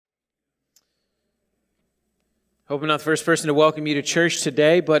Hope I'm not the first person to welcome you to church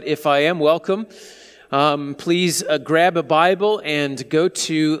today, but if I am, welcome. Please grab a Bible and go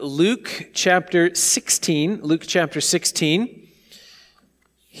to Luke chapter 16. Luke chapter 16.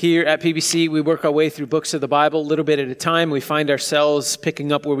 Here at PBC, we work our way through books of the Bible a little bit at a time. We find ourselves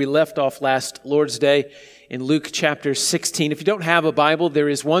picking up where we left off last Lord's Day in Luke chapter 16. If you don't have a Bible, there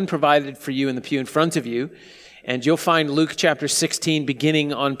is one provided for you in the pew in front of you, and you'll find Luke chapter 16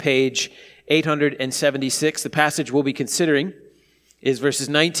 beginning on page 876. The passage we'll be considering is verses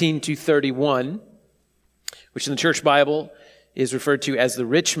 19 to 31, which in the church Bible is referred to as the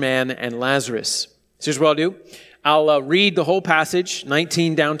rich man and Lazarus. So here's what I'll do. I'll read the whole passage,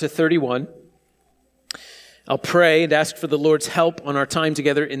 19 down to 31. I'll pray and ask for the Lord's help on our time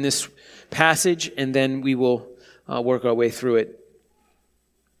together in this passage, and then we will work our way through it.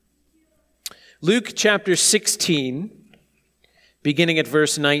 Luke chapter 16, beginning at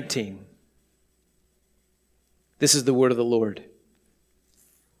verse 19. This is the word of the Lord.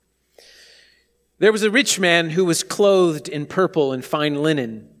 There was a rich man who was clothed in purple and fine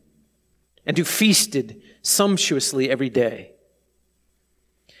linen, and who feasted sumptuously every day.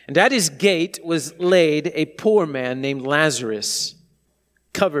 And at his gate was laid a poor man named Lazarus,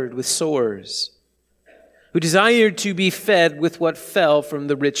 covered with sores, who desired to be fed with what fell from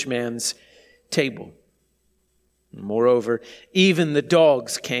the rich man's table. Moreover, even the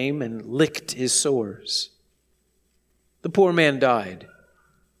dogs came and licked his sores. The poor man died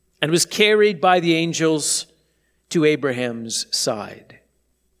and was carried by the angels to Abraham's side.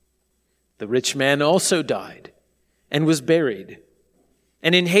 The rich man also died and was buried.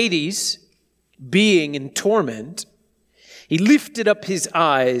 And in Hades, being in torment, he lifted up his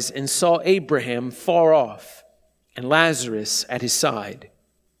eyes and saw Abraham far off and Lazarus at his side.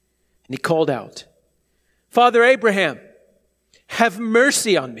 And he called out, "Father Abraham, have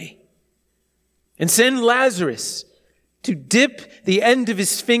mercy on me, and send Lazarus to dip the end of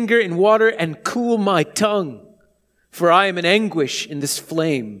his finger in water and cool my tongue, for I am in anguish in this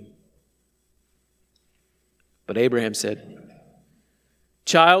flame." But Abraham said,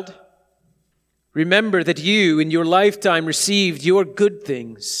 "Child, remember that you in your lifetime received your good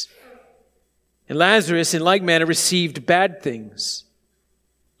things, and Lazarus in like manner received bad things.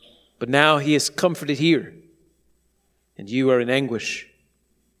 But now he is comforted here, and you are in anguish.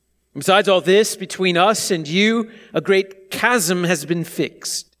 Besides all this, between us and you, a great chasm has been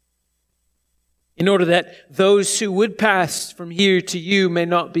fixed, in order that those who would pass from here to you may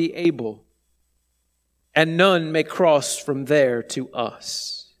not be able, and none may cross from there to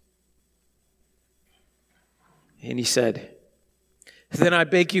us." And he said, "Then I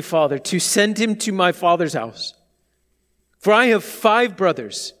beg you, Father, to send him to my father's house, for I have 5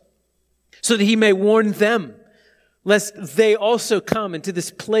 brothers, so that he may warn them, lest they also come into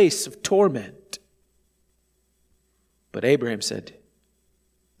this place of torment." But Abraham said,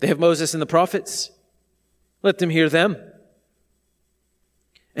 "They have Moses and the prophets. Let them hear them."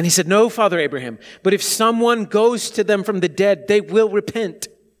 And he said, "No, Father Abraham, but if someone goes to them from the dead, they will repent."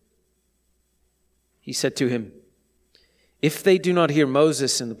 He said to him, "If they do not hear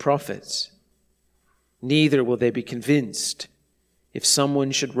Moses and the prophets, neither will they be convinced if someone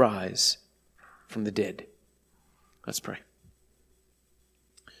should rise from the dead." Let's pray.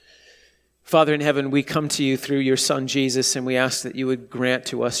 Father in heaven, we come to you through your Son Jesus, and we ask that you would grant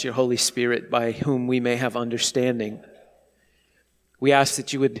to us your Holy Spirit by whom we may have understanding. We ask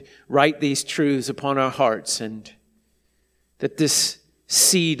that you would write these truths upon our hearts, and that this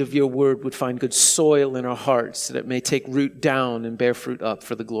seed of your word would find good soil in our hearts, that it may take root down and bear fruit up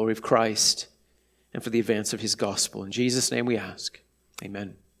for the glory of Christ and for the advance of his gospel. In Jesus' name we ask.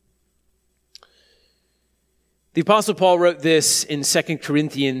 Amen. The Apostle Paul wrote this in 2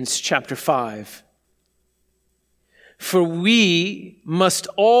 Corinthians chapter 5. "For we must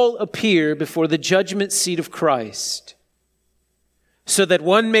all appear before the judgment seat of Christ, so that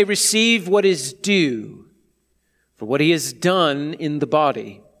one may receive what is due for what he has done in the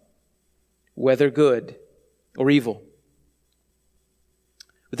body, whether good or evil."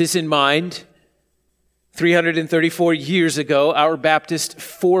 With this in mind, 334 years ago, our Baptist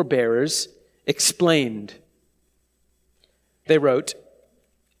forebearers explained. They wrote,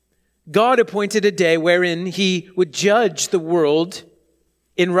 "God appointed a day wherein he would judge the world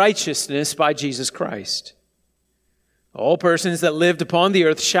in righteousness by Jesus Christ. All persons that lived upon the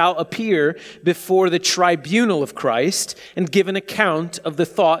earth shall appear before the tribunal of Christ and give an account of the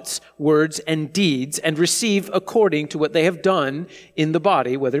thoughts, words, and deeds, and receive according to what they have done in the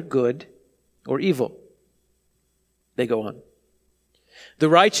body, whether good or evil." They go on. "The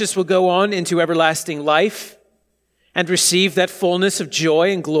righteous will go on into everlasting life, and receive that fullness of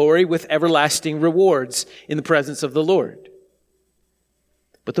joy and glory with everlasting rewards in the presence of the Lord.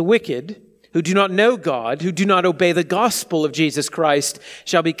 But the wicked, who do not know God, who do not obey the gospel of Jesus Christ,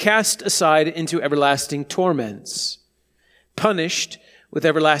 shall be cast aside into everlasting torments, punished with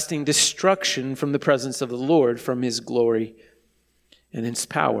everlasting destruction from the presence of the Lord, from his glory and his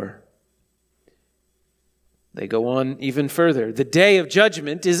power. They go on even further. The day of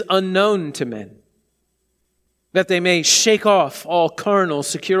judgment is unknown to men, that they may shake off all carnal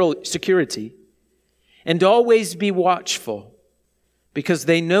security and always be watchful, because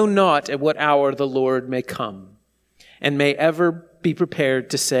they know not at what hour the Lord may come, and may ever be prepared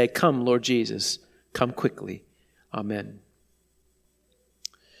to say, "Come, Lord Jesus, come quickly." Amen.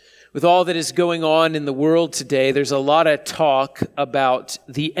 With all that is going on in the world today, there's a lot of talk about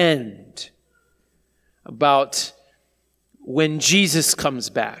the end, about when Jesus comes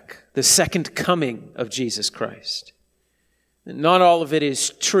back, the second coming of Jesus Christ. Not all of it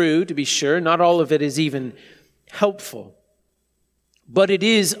is true, to be sure. Not all of it is even helpful. But it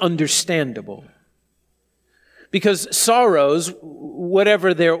is understandable. Because sorrows,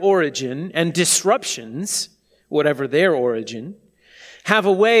 whatever their origin, and disruptions, whatever their origin, have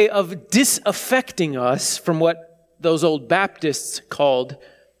a way of disaffecting us from what those old Baptists called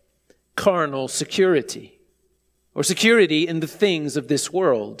carnal security, or security in the things of this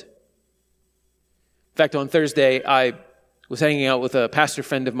world. In fact, on Thursday, I was hanging out with a pastor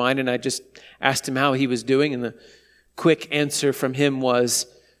friend of mine, and I just asked him how he was doing, and the quick answer from him was,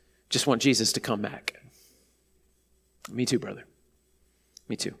 "Just want Jesus to come back." Me too, brother.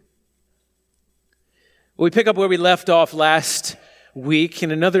 Me too. Well, we pick up where we left off last week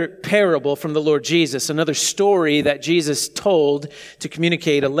in another parable from the Lord Jesus, another story that Jesus told to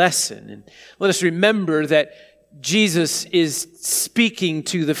communicate a lesson. And let us remember that Jesus is speaking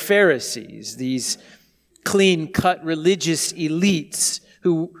to the Pharisees, these clean-cut religious elites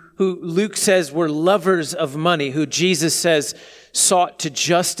who Luke says were lovers of money, who Jesus says sought to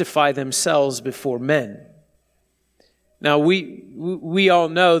justify themselves before men. Now, we all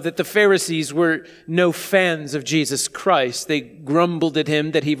know that the Pharisees were no fans of Jesus Christ. They grumbled at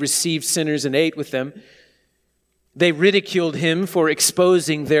him that he received sinners and ate with them. They ridiculed him for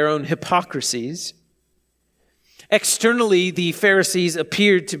exposing their own hypocrisies. Externally, the Pharisees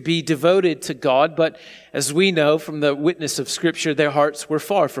appeared to be devoted to God, but as we know from the witness of Scripture, their hearts were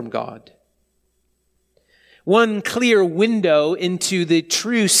far from God. One clear window into the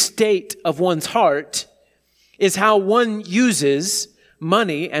true state of one's heart is how one uses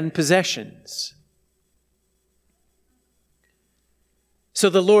money and possessions. So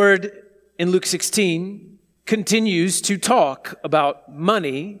the Lord in Luke 16 continues to talk about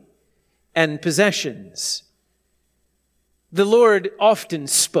money and possessions. The Lord often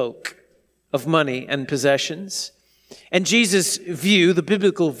spoke of money and possessions. And Jesus' view, the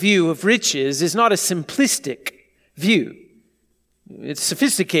biblical view of riches, is not a simplistic view. It's a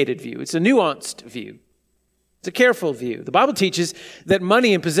sophisticated view. It's a nuanced view. It's a careful view. The Bible teaches that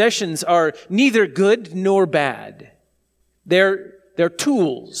money and possessions are neither good nor bad. They're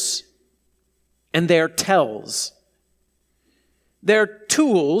tools and they're tells. They're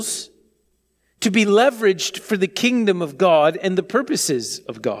tools to be leveraged for the kingdom of God and the purposes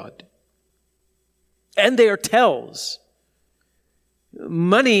of God. And they are tells.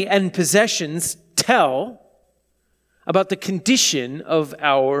 Money and possessions tell about the condition of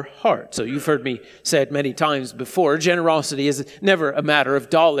our heart. So you've heard me say it many times before. Generosity is never a matter of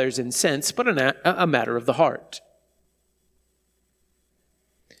dollars and cents, but a matter of the heart.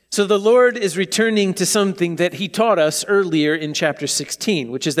 So the Lord is returning to something that he taught us earlier in chapter 16,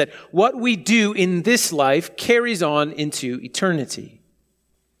 which is that what we do in this life carries on into eternity.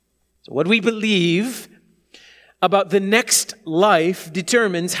 So what we believe about the next life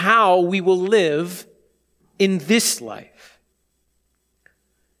determines how we will live in this life.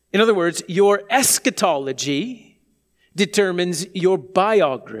 In other words, your eschatology determines your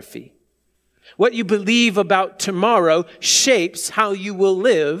biography. What you believe about tomorrow shapes how you will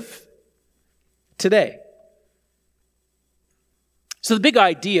live today. So the big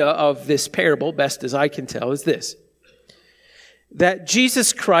idea of this parable, best as I can tell, is this: that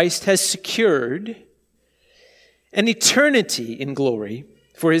Jesus Christ has secured an eternity in glory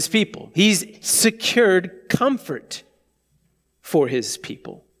for his people. He's secured comfort for his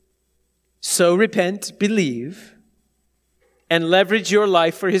people. So repent, believe, and leverage your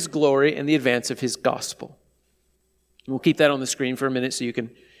life for his glory and the advance of his gospel. We'll keep that on the screen for a minute so you can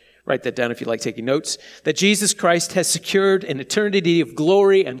write that down if you like taking notes. That Jesus Christ has secured an eternity of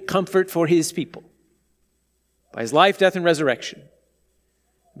glory and comfort for his people by his life, death, and resurrection.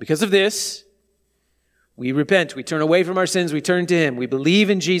 Because of this, We repent, we turn away from our sins, we turn to him, we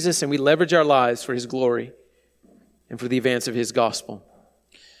believe in Jesus, and we leverage our lives for his glory and for the advance of his gospel.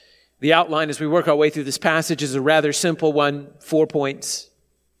 The outline as we work our way through this passage is a rather simple one, 4 points,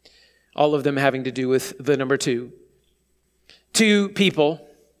 all of them having to do with the number 2. 2 people,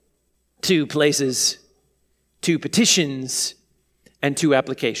 2 places, 2 petitions, and 2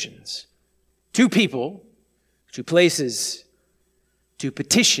 applications. 2 people, 2 places, 2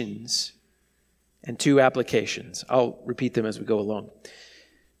 petitions, and 2 applications. I'll repeat them as we go along.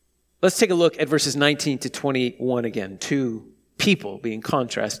 Let's take a look at verses 19 to 21 again. 2 people being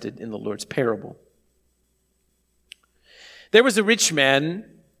contrasted in the Lord's parable. There was a rich man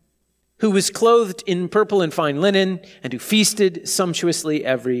who was clothed in purple and fine linen, and who feasted sumptuously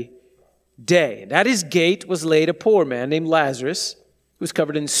every day. And at his gate was laid a poor man named Lazarus, who was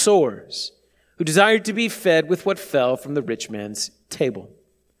covered in sores, who desired to be fed with what fell from the rich man's table.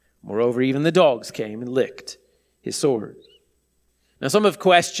 Moreover, even the dogs came and licked his sores. Now, some have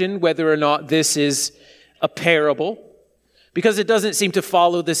questioned whether or not this is a parable, because it doesn't seem to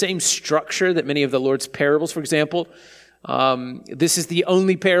follow the same structure that many of the Lord's parables. For example, this is the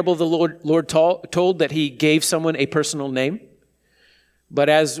only parable the Lord told that he gave someone a personal name. But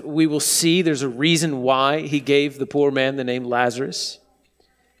as we will see, there's a reason why he gave the poor man the name Lazarus.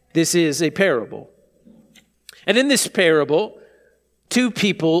 This is a parable. And in this parable, 2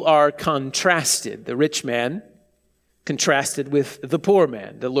 people are contrasted. The rich man contrasted with the poor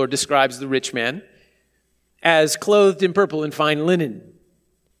man. The Lord describes the rich man as clothed in purple and fine linen.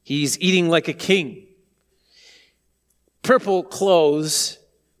 He's eating like a king. Purple clothes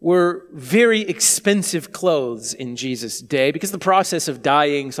were very expensive clothes in Jesus' day because the process of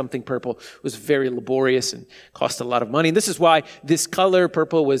dyeing something purple was very laborious and cost a lot of money. And this is why this color,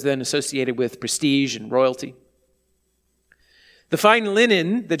 purple, was then associated with prestige and royalty. The fine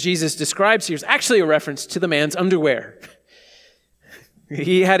linen that Jesus describes here is actually a reference to the man's underwear.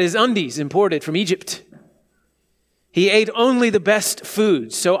 He had his undies imported from Egypt. He ate only the best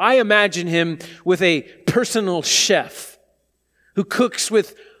foods. So I imagine him with a personal chef who cooks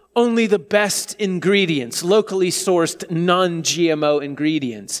with only the best ingredients, locally sourced, non-GMO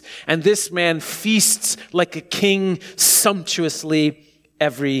ingredients. And this man feasts like a king sumptuously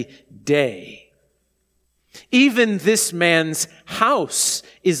every day. Even this man's house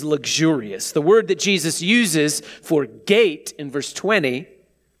is luxurious. The word that Jesus uses for gate in verse 20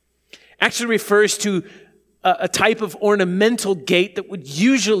 actually refers to a type of ornamental gate that would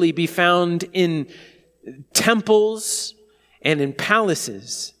usually be found in temples and in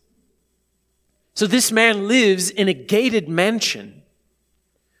palaces. So this man lives in a gated mansion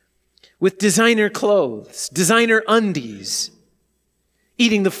with designer clothes, designer undies,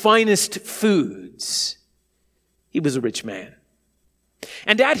 eating the finest foods. He was a rich man.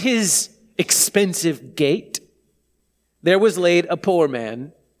 And at his expensive gate, there was laid a poor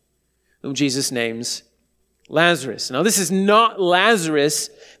man whom Jesus names Lazarus. Now, this is not Lazarus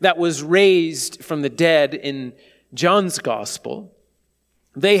that was raised from the dead in John's gospel.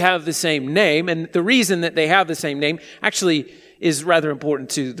 They have the same name, and the reason that they have the same name actually is rather important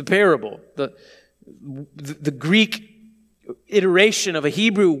to the parable. The Greek iteration of a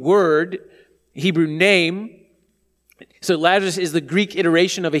Hebrew word, Hebrew name. So Lazarus is the Greek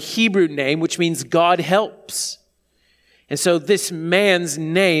iteration of a Hebrew name, which means God helps. And so this man's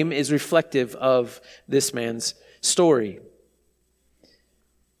name is reflective of this man's story.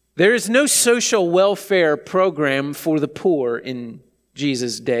 There is no social welfare program for the poor in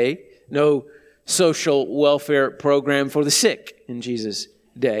Jesus' day. No social welfare program for the sick in Jesus'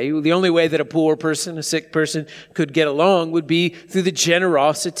 day. The only way that a poor person, a sick person, could get along would be through the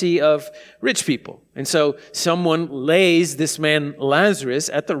generosity of rich people. And so someone lays this man Lazarus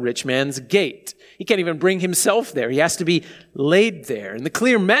at the rich man's gate. He can't even bring himself there. He has to be laid there. And the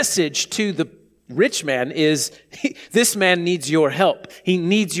clear message to the rich man is, this man needs your help. He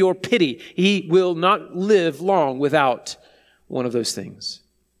needs your pity. He will not live long without one of those things.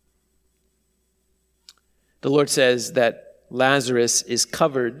 The Lord says that Lazarus is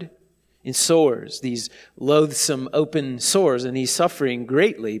covered in sores, these loathsome open sores, and he's suffering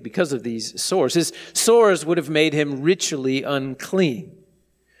greatly because of these sores. His sores would have made him ritually unclean,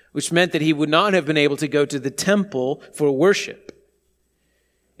 which meant that he would not have been able to go to the temple for worship.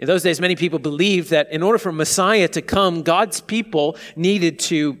 In those days, many people believed that in order for Messiah to come, God's people needed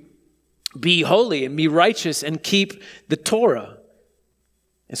to be holy and be righteous and keep the Torah.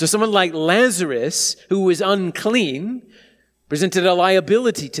 And so someone like Lazarus, who was unclean, presented a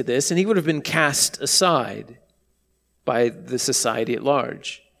liability to this, and he would have been cast aside by the society at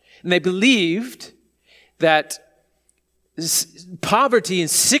large. And they believed that poverty and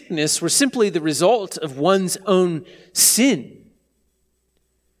sickness were simply the result of one's own sin.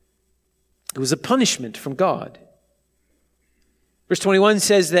 It was a punishment from God. Verse 21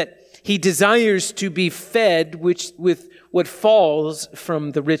 says that he desires to be fed with what falls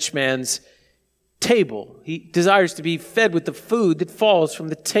from the rich man's table. He desires to be fed with the food that falls from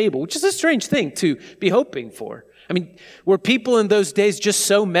the table, which is a strange thing to be hoping for. I mean, were people in those days just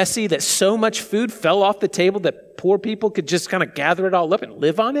so messy that so much food fell off the table that poor people could just kind of gather it all up and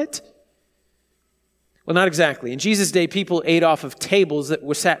live on it? Well, not exactly. In Jesus' day, people ate off of tables that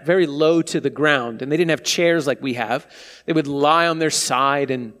were sat very low to the ground, and they didn't have chairs like we have. They would lie on their side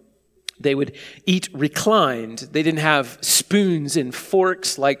and they would eat reclined. They didn't have spoons and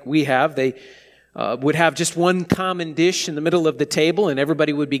forks like we have. They would have just one common dish in the middle of the table, and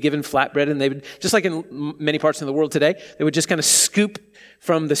everybody would be given flatbread, and they would, just like in many parts of the world today, they would just kind of scoop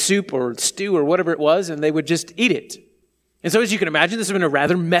from the soup or stew or whatever it was, and they would just eat it. And so as you can imagine, this has been a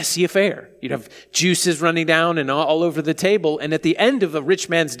rather messy affair. You'd have juices running down and all over the table, and at the end of a rich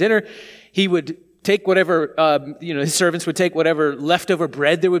man's dinner, he would take whatever, his servants would take whatever leftover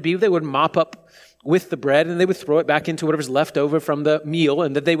bread there would be. They would mop up with the bread, and they would throw it back into whatever's left over from the meal,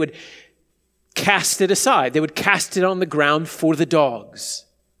 and that they would cast it aside. They would cast it on the ground for the dogs.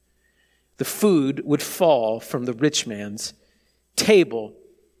 The food would fall from the rich man's table,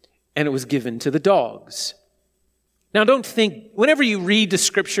 and it was given to the dogs. Now, don't think, whenever you read the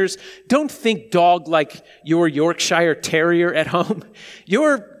scriptures, don't think dog like your Yorkshire Terrier at home.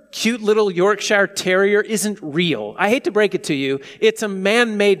 Your cute little Yorkshire Terrier isn't real. I hate to break it to you. It's a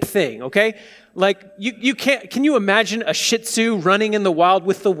man-made thing, okay? Like, you can't, can you imagine a Shih Tzu running in the wild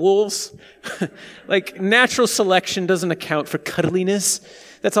with the wolves? Like, natural selection doesn't account for cuddliness.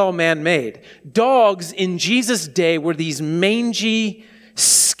 That's all man-made. Dogs in Jesus' day were these mangy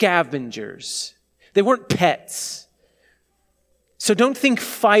scavengers. They weren't pets. So don't think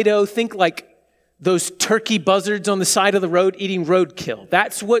Fido, think like those turkey buzzards on the side of the road eating roadkill.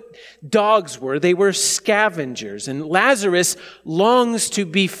 That's what dogs were. They were scavengers. And Lazarus longs to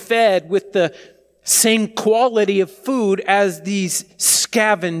be fed with the same quality of food as these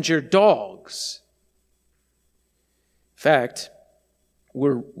scavenger dogs. In fact,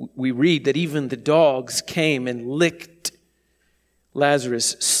 we read that even the dogs came and licked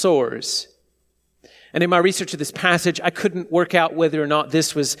Lazarus' sores. And in my research of this passage, I couldn't work out whether or not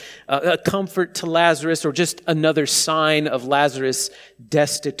this was a comfort to Lazarus or just another sign of Lazarus'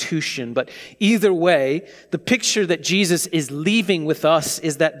 destitution. But either way, the picture that Jesus is leaving with us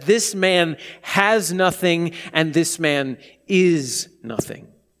is that this man has nothing and this man is nothing.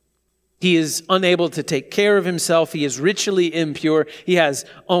 He is unable to take care of himself. He is ritually impure. He has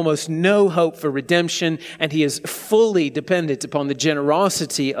almost no hope for redemption, and he is fully dependent upon the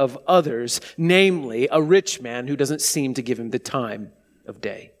generosity of others, namely a rich man who doesn't seem to give him the time of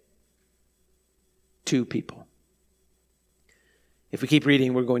day. Two people. If we keep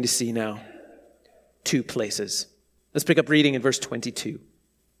reading, we're going to see now two places. Let's pick up reading in verse 22.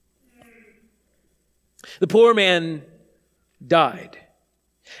 The poor man died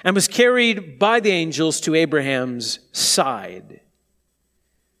and was carried by the angels to Abraham's side.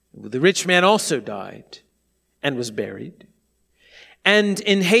 The rich man also died and was buried. And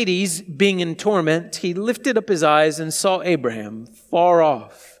in Hades, being in torment, he lifted up his eyes and saw Abraham far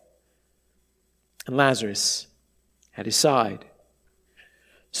off, and Lazarus at his side.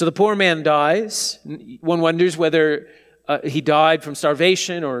 So the poor man dies. One wonders whether he died from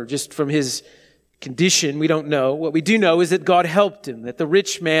starvation or just from his condition. We don't know. What we do know is that God helped him, that the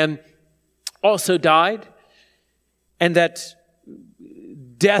rich man also died, and that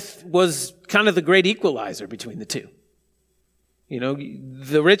death was kind of the great equalizer between the two. You know,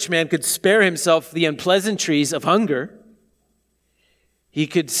 the rich man could spare himself the unpleasantries of hunger. He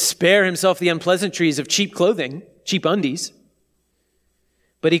could spare himself the unpleasantries of cheap clothing, cheap undies.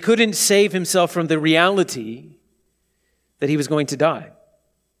 But he couldn't save himself from the reality that he was going to die.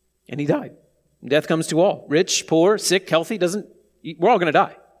 And he died. Death comes to all. Rich, poor, sick, healthy, we're all going to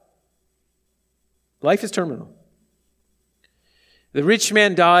die. Life is terminal. The rich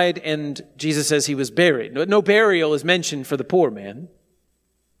man died, and Jesus says he was buried. No burial is mentioned for the poor man.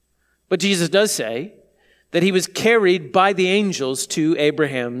 But Jesus does say that he was carried by the angels to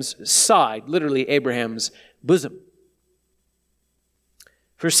Abraham's side, literally Abraham's bosom.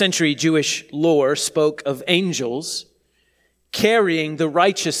 First century Jewish lore spoke of angels carrying the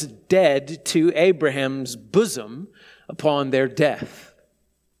righteous dead to Abraham's bosom upon their death.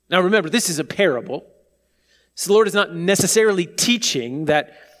 Now remember, this is a parable. So the Lord is not necessarily teaching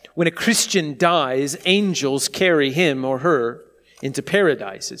that when a Christian dies, angels carry him or her into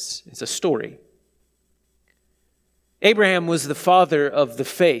paradise. It's a story. Abraham was the father of the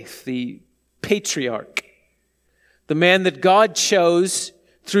faith, the patriarch, the man that God chose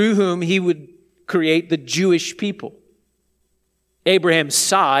through whom he would create the Jewish people. Abraham's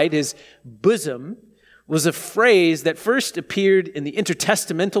side, his bosom, was a phrase that first appeared in the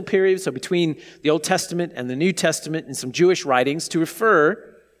intertestamental period, so between the Old Testament and the New Testament in some Jewish writings, to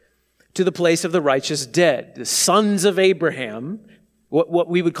refer to the place of the righteous dead. The sons of Abraham, what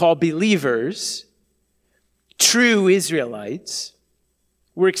we would call believers, true Israelites,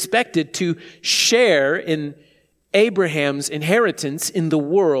 were expected to share in Abraham's inheritance in the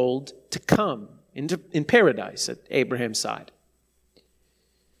world to come, in paradise at Abraham's side.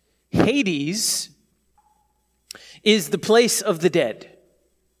 Hades is the place of the dead.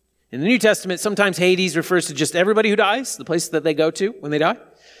 In the New Testament, sometimes Hades refers to just everybody who dies, the place that they go to when they die.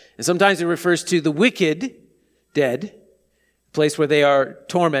 And sometimes it refers to the wicked dead, the place where they are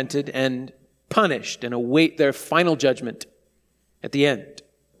tormented and punished and await their final judgment at the end.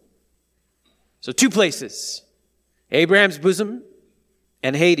 So two places, Abraham's bosom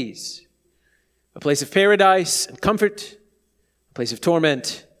and Hades, a place of paradise and comfort, a place of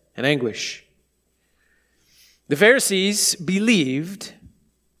torment and anguish. The Pharisees believed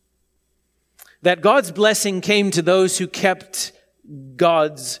that God's blessing came to those who kept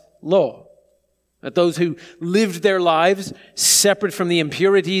God's law, that those who lived their lives separate from the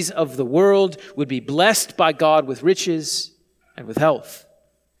impurities of the world would be blessed by God with riches and with health,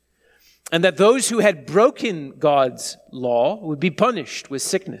 and that those who had broken God's law would be punished with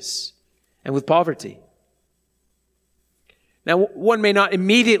sickness and with poverty. Now, one may not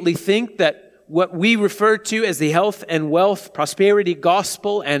immediately think that what we refer to as the health and wealth prosperity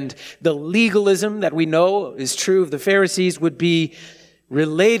gospel and the legalism that we know is true of the Pharisees would be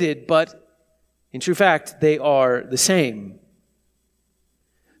related, but in true fact, they are the same.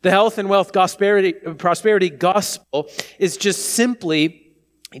 The health and wealth prosperity gospel is just simply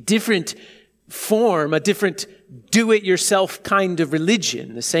a different form, a different do-it-yourself kind of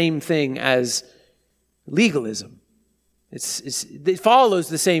religion, the same thing as legalism. It follows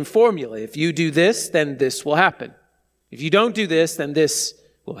the same formula. If you do this, then this will happen. If you don't do this, then this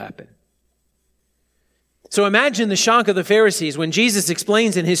will happen. So imagine the shock of the Pharisees when Jesus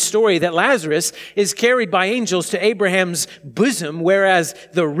explains in his story that Lazarus is carried by angels to Abraham's bosom, whereas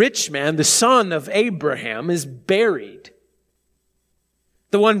the rich man, the son of Abraham, is buried.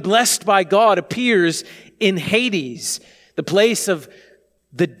 The one blessed by God appears in Hades, the place of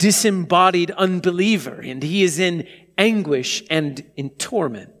the disembodied unbeliever, and he is in anguish and in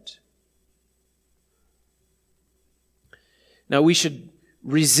torment. Now, we should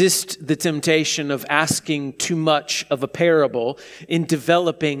resist the temptation of asking too much of a parable in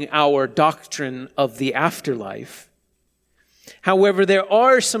developing our doctrine of the afterlife. However, there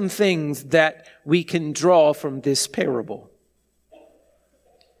are some things that we can draw from this parable.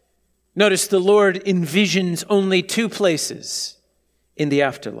 Notice the Lord envisions only two places in the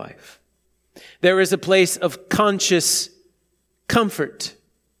afterlife. There is a place of conscious comfort,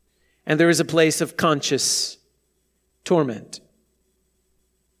 and there is a place of conscious torment.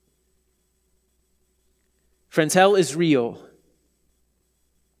 Friends, hell is real,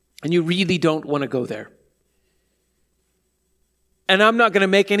 and you really don't want to go there. And I'm not going to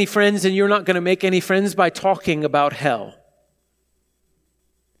make any friends, and you're not going to make any friends by talking about hell.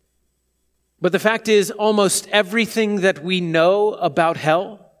 But the fact is, almost everything that we know about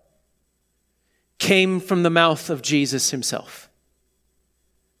hell came from the mouth of Jesus himself.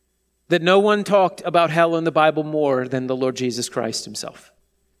 That no one talked about hell in the Bible more than the Lord Jesus Christ himself.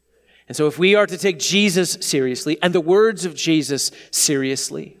 And so if we are to take Jesus seriously, and the words of Jesus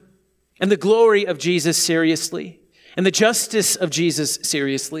seriously, and the glory of Jesus seriously, and the justice of Jesus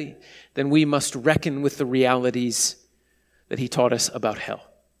seriously, then we must reckon with the realities that he taught us about hell.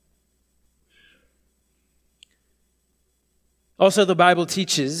 Also, the Bible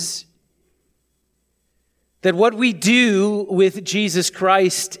teaches that what we do with Jesus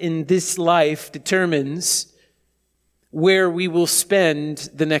Christ in this life determines where we will spend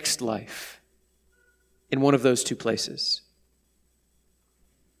the next life, in one of those two places.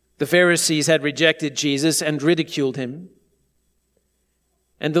 The Pharisees had rejected Jesus and ridiculed him.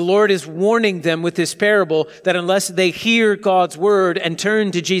 And the Lord is warning them with this parable that unless they hear God's word and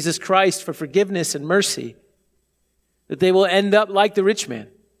turn to Jesus Christ for forgiveness and mercy, that they will end up like the rich man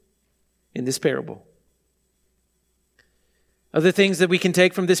in this parable. Other things that we can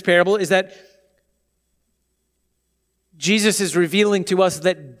take from this parable is that Jesus is revealing to us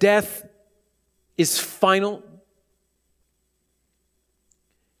that death is final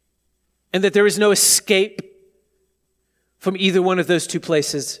and that there is no escape from either one of those two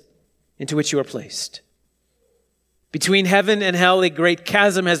places into which you are placed. Between heaven and hell, a great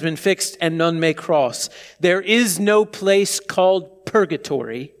chasm has been fixed, and none may cross. There is no place called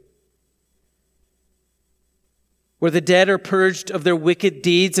purgatory, where the dead are purged of their wicked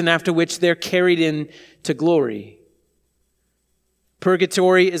deeds and after which they're carried into glory.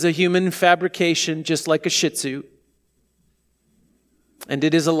 Purgatory is a human fabrication, just like a Shih Tzu, and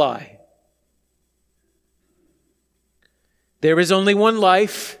it is a lie. There is only one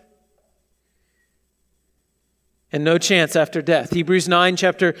life and no chance after death. Hebrews 9,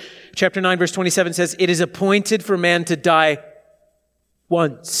 chapter 9, verse 27 says, "It is appointed for man to die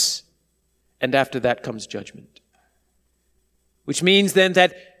once, and after that comes judgment." Which means then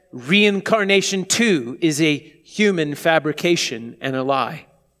that reincarnation too is a human fabrication and a lie.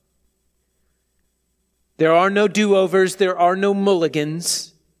 There are no do-overs, there are no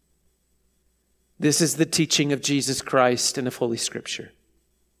mulligans. This is the teaching of Jesus Christ and of Holy Scripture.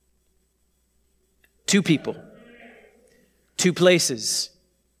 Two people, two places.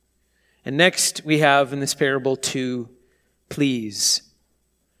 And next we have in this parable two pleas.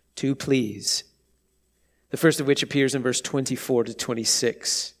 Two pleas. The first of which appears in verse 24 to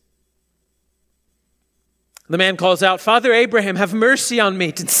 26. The man calls out, "Father Abraham, have mercy on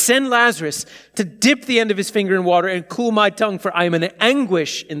me, and send Lazarus to dip the end of his finger in water and cool my tongue, for I am in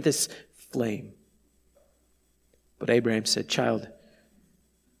anguish in this flame." But Abraham said, "Child,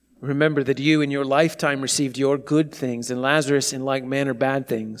 remember that you in your lifetime received your good things, and Lazarus in like manner bad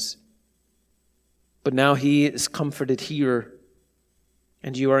things. But now he is comforted here,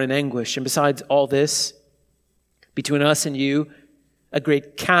 and you are in anguish. And besides all this, between us and you, a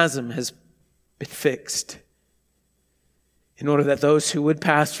great chasm has been fixed, in order that those who would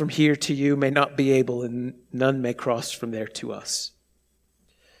pass from here to you may not be able, and none may cross from there to us."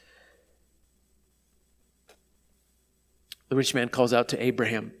 The rich man calls out to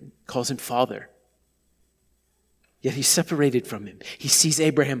Abraham, calls him father. Yet he's separated from him. He sees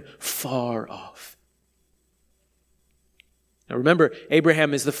Abraham far off. Now remember,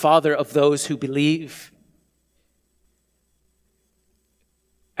 Abraham is the father of those who believe.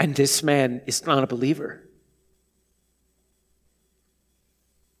 And this man is not a believer.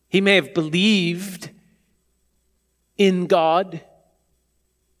 He may have believed in God.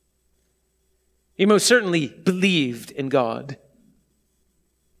 He most certainly believed in God.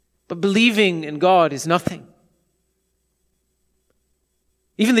 But believing in God is nothing.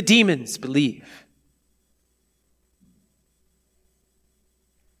 Even the demons believe.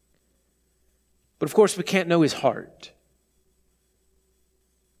 But of course, we can't know his heart.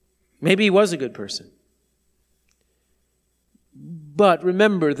 Maybe he was a good person. But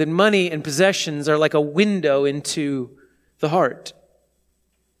remember that money and possessions are like a window into the heart.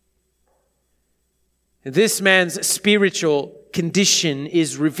 This man's spiritual condition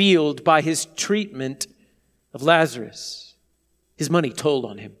is revealed by his treatment of Lazarus. His money told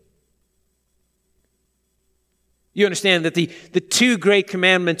on him. You understand that the two great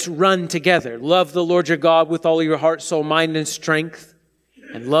commandments run together. Love the Lord your God with all your heart, soul, mind, and strength.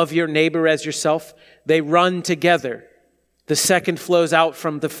 And love your neighbor as yourself. They run together. The second flows out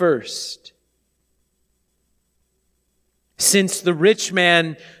from the first. Since the rich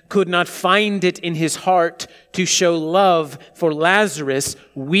man could not find it in his heart to show love for Lazarus,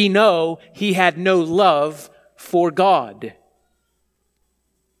 we know he had no love for God.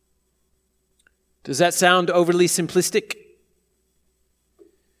 Does that sound overly simplistic?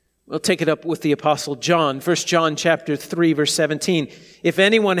 We'll take it up with the Apostle John. 1 John chapter 3, verse 17. "If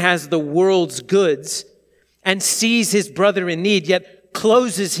anyone has the world's goods and sees his brother in need, yet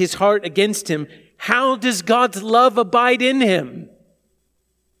closes his heart against him, how does God's love abide in him?"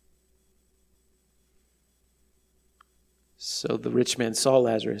 So the rich man saw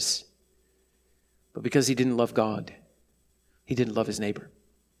Lazarus, but because he didn't love God, he didn't love his neighbor.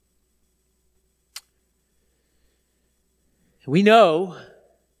 We know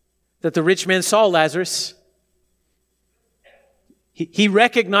that the rich man saw Lazarus. He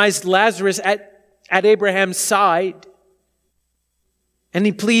recognized Lazarus at Abraham's side. And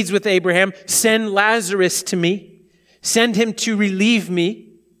he pleads with Abraham, "Send Lazarus to me. Send him to relieve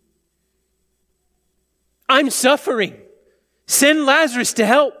me. I'm suffering. Send Lazarus to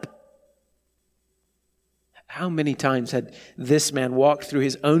help." How many times had this man walked through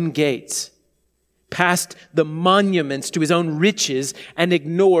his own gates, past the monuments to his own riches, and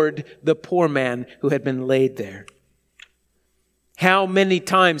ignored the poor man who had been laid there? How many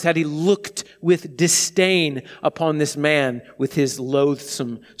times had he looked with disdain upon this man with his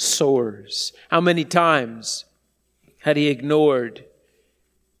loathsome sores? How many times had he ignored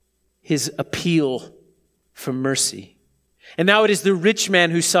his appeal for mercy? And now it is the rich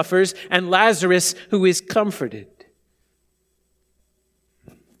man who suffers and Lazarus who is comforted.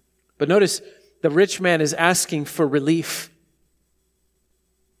 But notice, the rich man is asking for relief,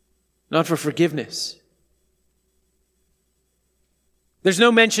 not for forgiveness. There's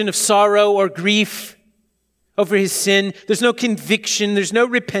no mention of sorrow or grief over his sin. There's no conviction. There's no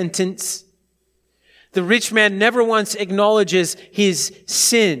repentance. The rich man never once acknowledges his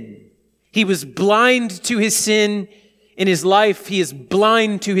sin. He was blind to his sin in his life. He is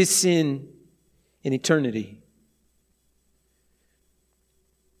blind to his sin in eternity.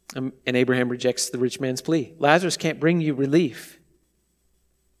 And Abraham rejects the rich man's plea. Lazarus can't bring you relief.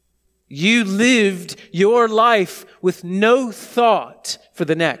 You lived your life with no thought for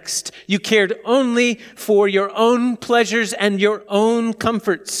the next. You cared only for your own pleasures and your own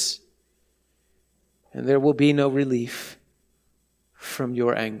comforts. And there will be no relief from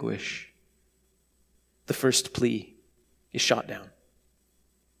your anguish. The first plea is shot down.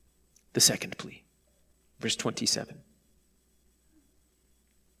 The second plea, verse 27.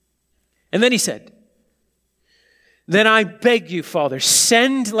 And then he said, "Then I beg you, Father,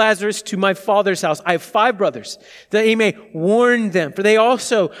 send Lazarus to my father's house. I have 5 brothers, that he may warn them. For they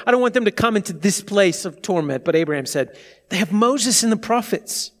also, I don't want them to come into this place of torment." But Abraham said, "They have Moses and the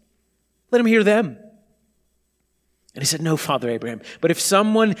prophets. Let them hear them." And he said, "No, Father Abraham, but if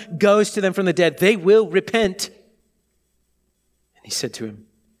someone goes to them from the dead, they will repent." And he said to him,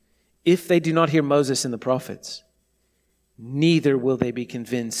 "If they do not hear Moses and the prophets, neither will they be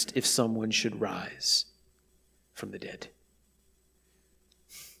convinced if someone should rise from the dead.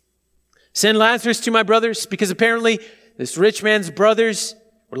 Send Lazarus to my brothers," because apparently this rich man's brothers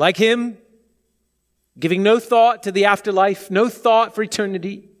were like him, giving no thought to the afterlife, no thought for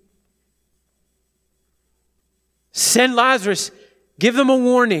eternity. Send Lazarus, give them a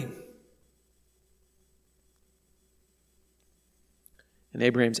warning. And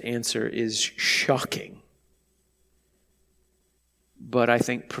Abraham's answer is shocking, but I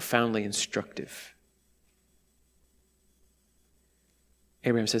think profoundly instructive.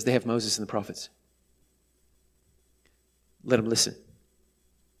 Abraham says, they have Moses and the prophets. Let them listen.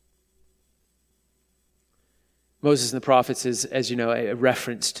 Moses and the prophets is, as you know, a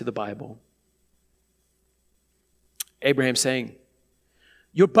reference to the Bible. Abraham saying,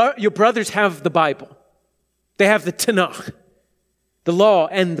 your brothers have the Bible. They have the Tanakh, the law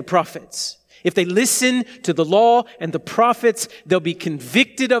and the prophets. If they listen to the law and the prophets, they'll be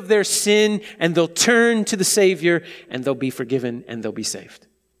convicted of their sin and they'll turn to the Savior and they'll be forgiven and they'll be saved.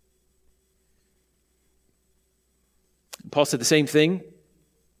 Paul said the same thing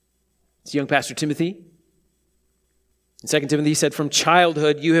to young pastor Timothy. In 2 Timothy, he said, "From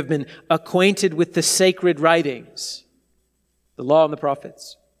childhood you have been acquainted with the sacred writings, the law and the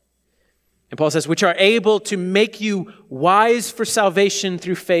prophets." And Paul says, "which are able to make you wise for salvation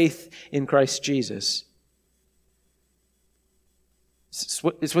through faith in Christ Jesus." It's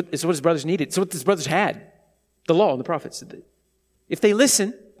what his brothers needed. It's what his brothers had. The law and the prophets. If they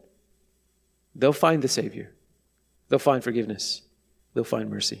listen, they'll find the Savior. They'll find forgiveness. They'll find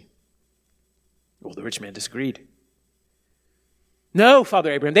mercy. Well, the rich man disagreed. "No,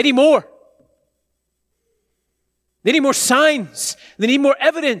 Father Abraham, they need more. They need more signs. They need more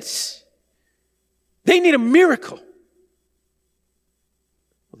evidence. They need a miracle." Well,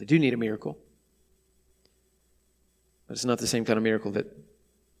 they do need a miracle. But it's not the same kind of miracle that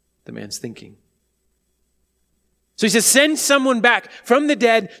the man's thinking. So he says, send someone back from the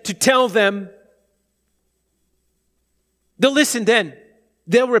dead to tell them. They'll listen then.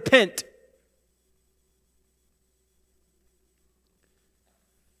 They'll repent.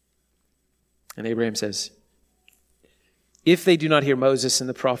 And Abraham says, if they do not hear Moses and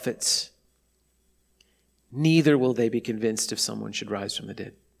the prophets, neither will they be convinced if someone should rise from the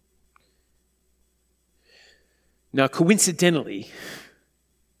dead. Now, coincidentally,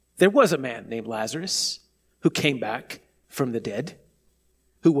 there was a man named Lazarus who came back from the dead,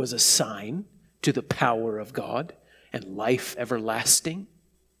 who was a sign to the power of God and life everlasting.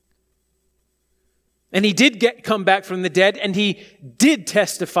 And he did come back from the dead, and he did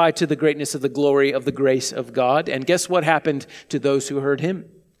testify to the greatness of the glory of the grace of God. And guess what happened to those who heard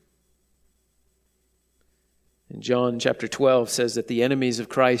him? And John chapter 12 says that the enemies of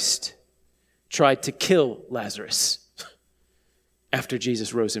Christ tried to kill Lazarus after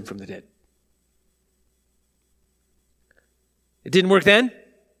Jesus rose him from the dead. It didn't work then.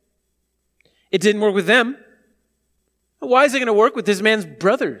 It didn't work with them. Why is it going to work with this man's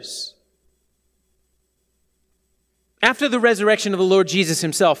brothers? After the resurrection of the Lord Jesus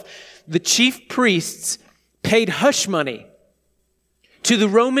himself, the chief priests paid hush money to the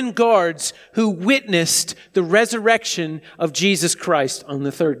Roman guards who witnessed the resurrection of Jesus Christ on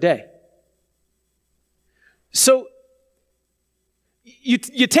the third day. So,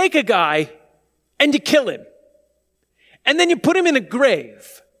 you take a guy and you kill him. And then you put him in a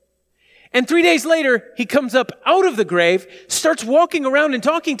grave. And 3 days later, he comes up out of the grave, starts walking around and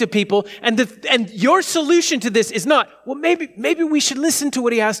talking to people. And your solution to this is not, well, maybe we should listen to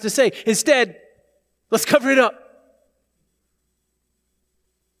what he has to say. Instead, let's cover it up.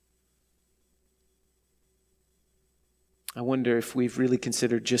 I wonder if we've really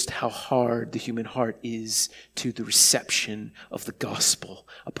considered just how hard the human heart is to the reception of the gospel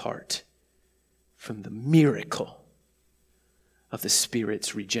apart from the miracle of the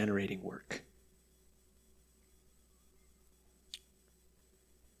Spirit's regenerating work.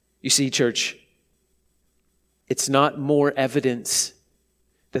 You see, church, it's not more evidence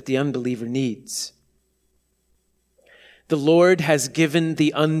that the unbeliever needs. The Lord has given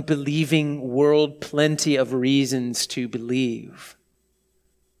the unbelieving world plenty of reasons to believe.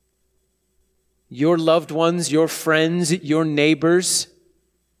 Your loved ones, your friends, your neighbors,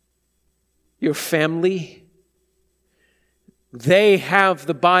 your family, they have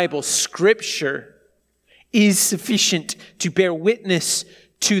the Bible. Scripture is sufficient to bear witness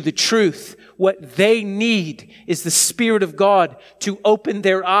to the truth. What they need is the Spirit of God to open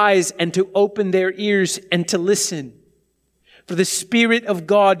their eyes and to open their ears and to listen. For the Spirit of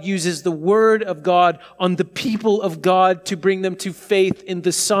God uses the Word of God on the people of God to bring them to faith in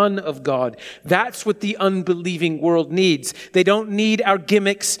the Son of God. That's what the unbelieving world needs. They don't need our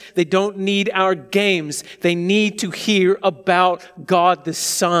gimmicks. They don't need our games. They need to hear about God the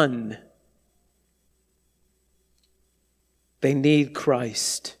Son. They need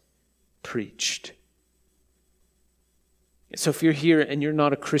Christ preached. So if you're here and you're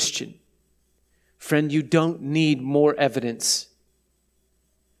not a Christian, friend, you don't need more evidence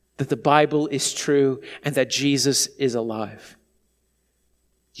that the Bible is true and that Jesus is alive.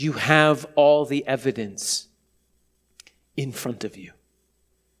 You have all the evidence in front of you.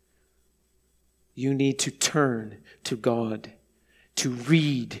 You need to turn to God, to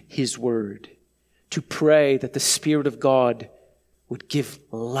read His Word, to pray that the Spirit of God would give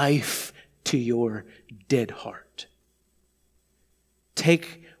life to your dead heart.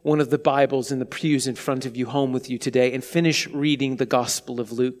 Take one of the Bibles in the pews in front of you home with you today and finish reading the Gospel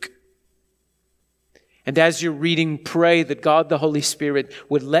of Luke. And as you're reading, pray that God the Holy Spirit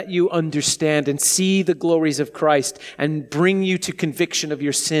would let you understand and see the glories of Christ and bring you to conviction of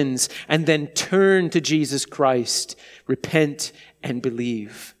your sins, and then turn to Jesus Christ, repent and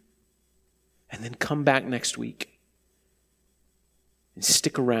believe. And then come back next week and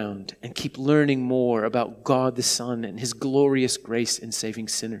stick around and keep learning more about God the Son and His glorious grace in saving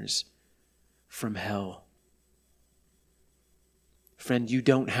sinners from hell. Friend, you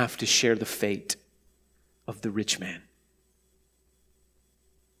don't have to share the fate of the rich man.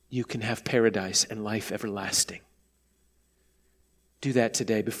 You can have paradise and life everlasting. Do that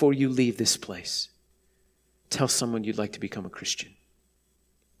today. Before you leave this place, tell someone you'd like to become a Christian.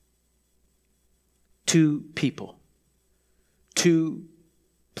 2 people. 2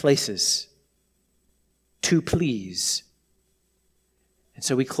 places, 2 pleas. And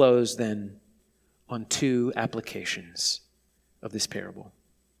so we close then on 2 applications of this parable.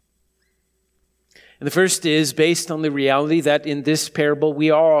 And the first is based on the reality that in this parable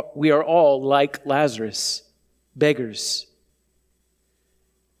we are all like Lazarus, beggars.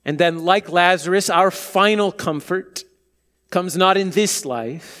 And then like Lazarus, our final comfort comes not in this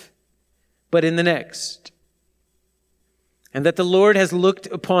life, but in the next. And that the Lord has looked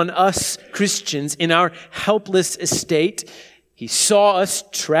upon us Christians in our helpless estate. He saw us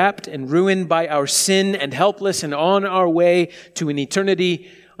trapped and ruined by our sin and helpless and on our way to an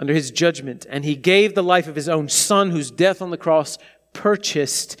eternity under His judgment. And He gave the life of His own Son, whose death on the cross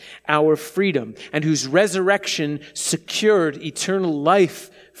purchased our freedom and whose resurrection secured eternal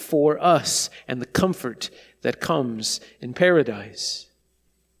life for us and the comfort that comes in paradise.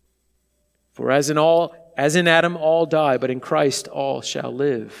 For as in Adam all die, but in Christ all shall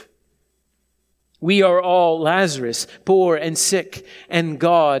live. We are all Lazarus, poor and sick, and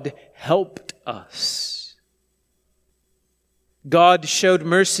God helped us. God showed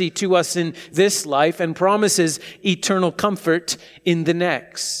mercy to us in this life and promises eternal comfort in the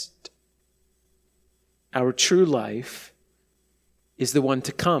next. Our true life is the one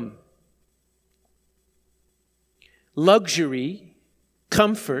to come. Luxury,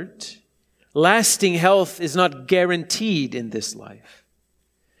 comfort, lasting health is not guaranteed in this life,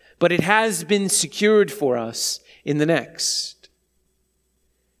 but it has been secured for us in the next.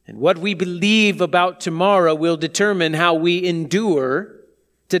 And what we believe about tomorrow will determine how we endure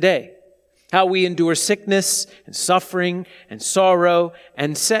today, how we endure sickness and suffering and sorrow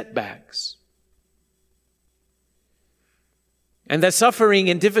and setbacks. And that suffering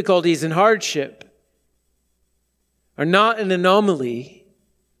and difficulties and hardship are not an anomaly.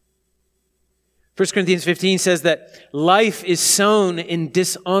 1 Corinthians 15 says that life is sown in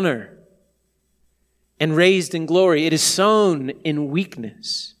dishonor and raised in glory. It is sown in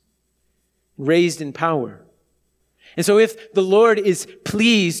weakness, raised in power. And so if the Lord is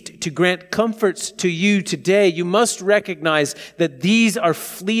pleased to grant comforts to you today, you must recognize that these are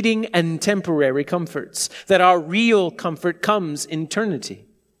fleeting and temporary comforts, that our real comfort comes in eternity.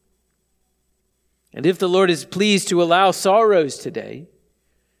 And if the Lord is pleased to allow sorrows today,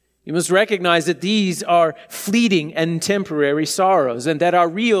 you must recognize that these are fleeting and temporary sorrows, and that our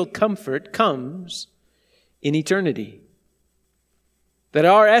real comfort comes in eternity. That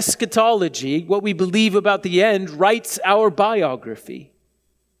our eschatology, what we believe about the end, writes our biography.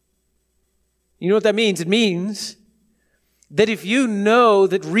 You know what that means? It means that if you know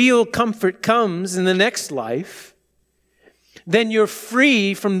that real comfort comes in the next life, then you're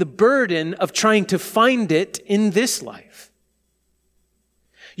free from the burden of trying to find it in this life.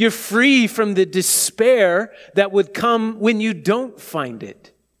 You're free from the despair that would come when you don't find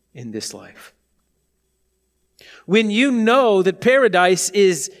it in this life. When you know that paradise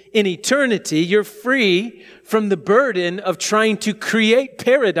is in eternity, you're free from the burden of trying to create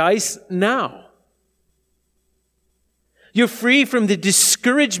paradise now. You're free from the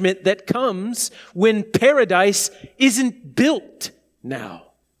discouragement that comes when paradise isn't built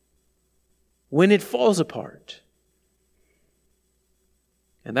now, when it falls apart.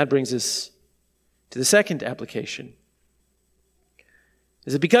 And that brings us to the second application.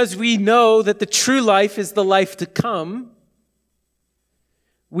 Is it because we know that the true life is the life to come,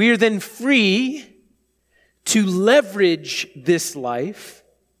 we are then free to leverage this life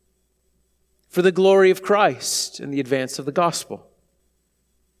for the glory of Christ and the advance of the gospel.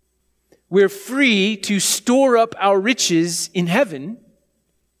 We're free to store up our riches in heaven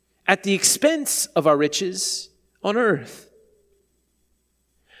at the expense of our riches on earth.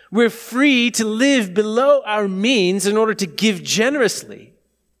 We're free to live below our means in order to give generously,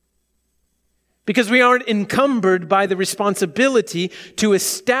 because we aren't encumbered by the responsibility to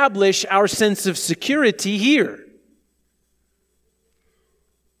establish our sense of security here.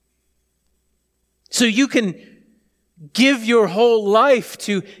 So you can give your whole life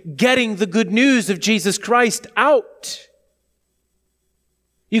to getting the good news of Jesus Christ out.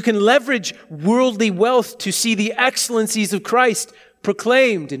 You can leverage worldly wealth to see the excellencies of Christ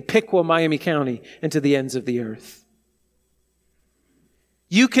proclaimed in Piqua, Miami County, and to the ends of the earth.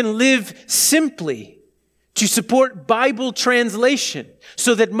 You can live simply to support Bible translation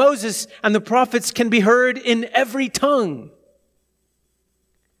so that Moses and the prophets can be heard in every tongue.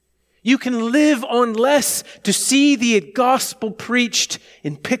 You can live on less to see the gospel preached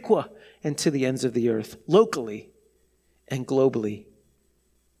in Piqua and to the ends of the earth, locally and globally.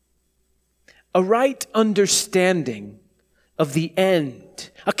 A right understanding of the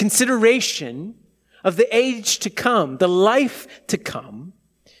end, a consideration of the age to come, the life to come,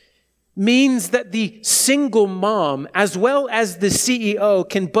 means that the single mom as well as the CEO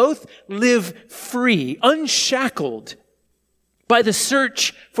can both live free, unshackled by the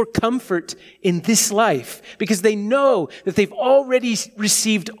search for comfort in this life, because they know that they've already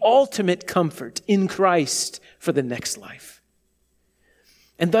received ultimate comfort in Christ for the next life.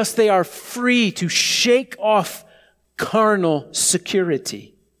 And thus they are free to shake off carnal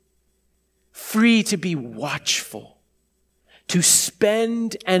security, free to be watchful, to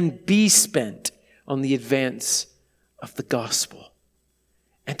spend and be spent on the advance of the gospel,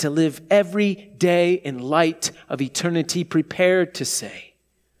 and to live every day in light of eternity, prepared to say,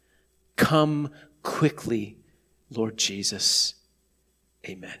 "Come quickly, Lord Jesus."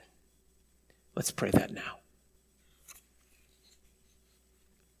 Amen. Let's pray that now.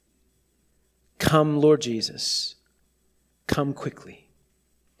 Come, Lord Jesus. Come quickly.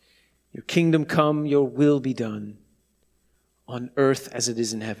 Your kingdom come, your will be done, on earth as it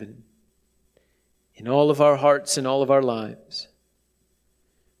is in heaven, in all of our hearts and all of our lives.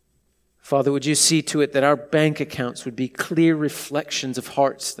 Father, would you see to it that our bank accounts would be clear reflections of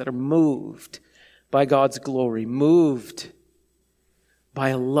hearts that are moved by God's glory, moved by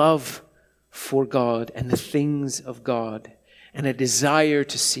a love for God and the things of God, and a desire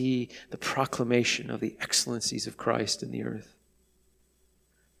to see the proclamation of the excellencies of Christ in the earth.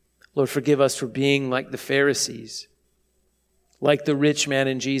 Lord, forgive us for being like the Pharisees, like the rich man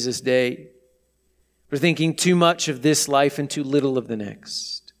in Jesus' day, for thinking too much of this life and too little of the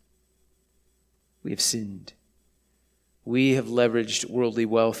next. We have sinned. We have leveraged worldly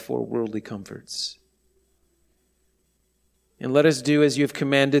wealth for worldly comforts. And let us do as you have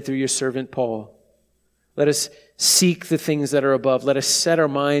commanded through your servant Paul. Let us seek the things that are above. Let us set our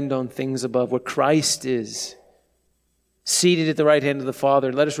mind on things above, where Christ is, seated at the right hand of the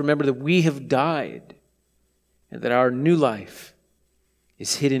Father. Let us remember that we have died and that our new life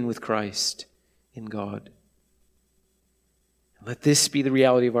is hidden with Christ in God. Let this be the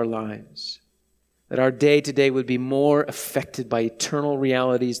reality of our lives, that our day to day would be more affected by eternal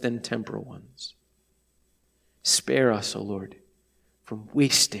realities than temporal ones. Spare us, O Lord, from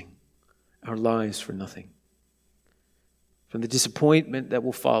wasting our lives for nothing, from the disappointment that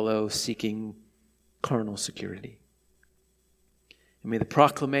will follow seeking carnal security. And may the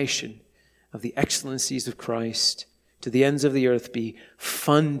proclamation of the excellencies of Christ to the ends of the earth be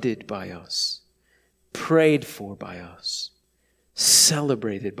funded by us, prayed for by us,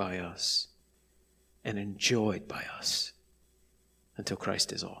 celebrated by us, and enjoyed by us until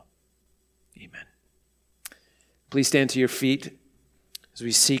Christ is all. Amen. Please stand to your feet as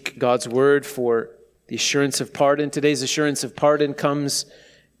we seek God's word for the assurance of pardon. Today's assurance of pardon comes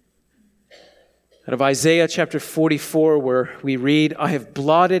out of Isaiah chapter 44, where we read, "I have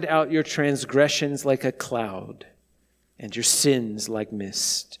blotted out your transgressions like a cloud, and your sins like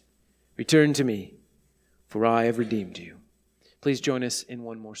mist. Return to me, for I have redeemed you." Please join us in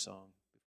one more song.